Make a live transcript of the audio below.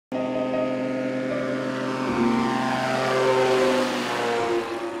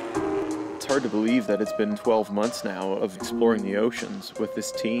hard to believe that it's been 12 months now of exploring the oceans with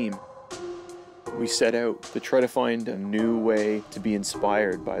this team. We set out to try to find a new way to be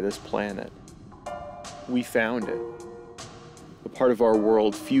inspired by this planet. We found it, a part of our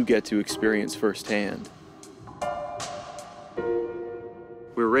world few get to experience firsthand.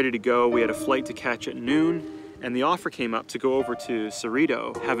 We were ready to go. We had a flight to catch at noon, and the offer came up to go over to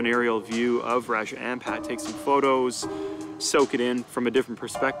Cerrito, have an aerial view of Raja Ampat, take some photos, soak it in from a different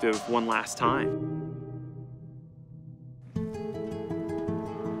perspective one last time.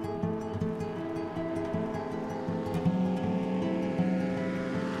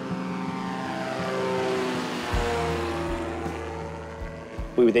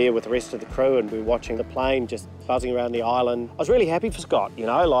 We were there with the rest of the crew and we were watching the plane just buzzing around the island. I was really happy for Scott, you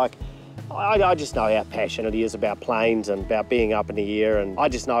know, like, I just know how passionate he is about planes and about being up in the air, and I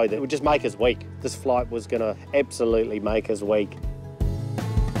just know that it would just make us weak. This flight was going to absolutely make us weak.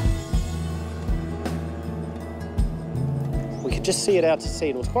 We could just see it out to sea,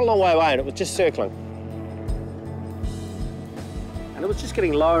 and it was quite a long way away, and it was just circling. And it was just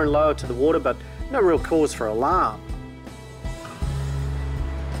getting lower and lower to the water, but no real cause for alarm.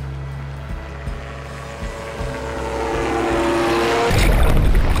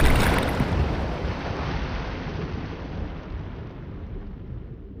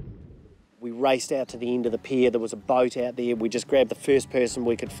 We raced out to the end of the pier. There was a boat out there. We just grabbed the first person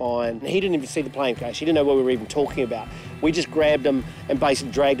we could find. He didn't even see the plane crash. He didn't know what we were even talking about. We just grabbed him and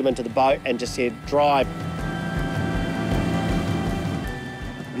basically dragged him into the boat and just said, drive.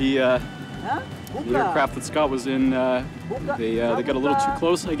 The aircraft that Scott was in, they got a little too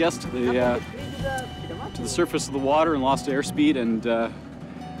close, I guess, to the surface of the water and lost airspeed and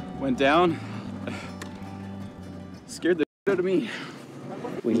went down. Scared the shit out of me.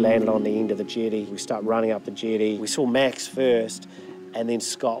 We landed on the end of the jetty. We started running up the jetty. We saw Max first, and then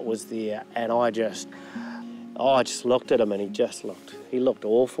Scott was there, and I just looked at him, and he looked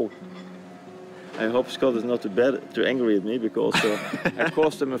awful. I hope Scott is not too angry at me, because I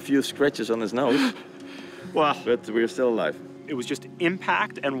caused him a few scratches on his nose. Wow. But we're still alive. It was just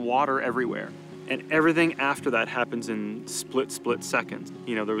impact and water everywhere. And everything after that happens in split seconds.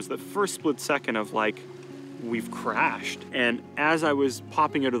 You know, there was the first split second of like, we've crashed. And as I was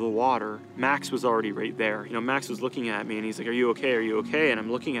popping out of the water, Max was already right there. You know, Max was looking at me and he's like, are you okay? Are you okay? And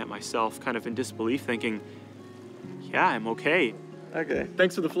I'm looking at myself kind of in disbelief thinking, yeah, I'm okay. Okay.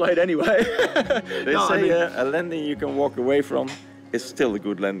 Thanks for the flight anyway. They say a landing you can walk away from is still a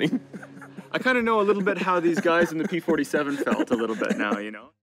good landing. I kind of know a little bit how these guys in the P-47 felt a little bit now, you know?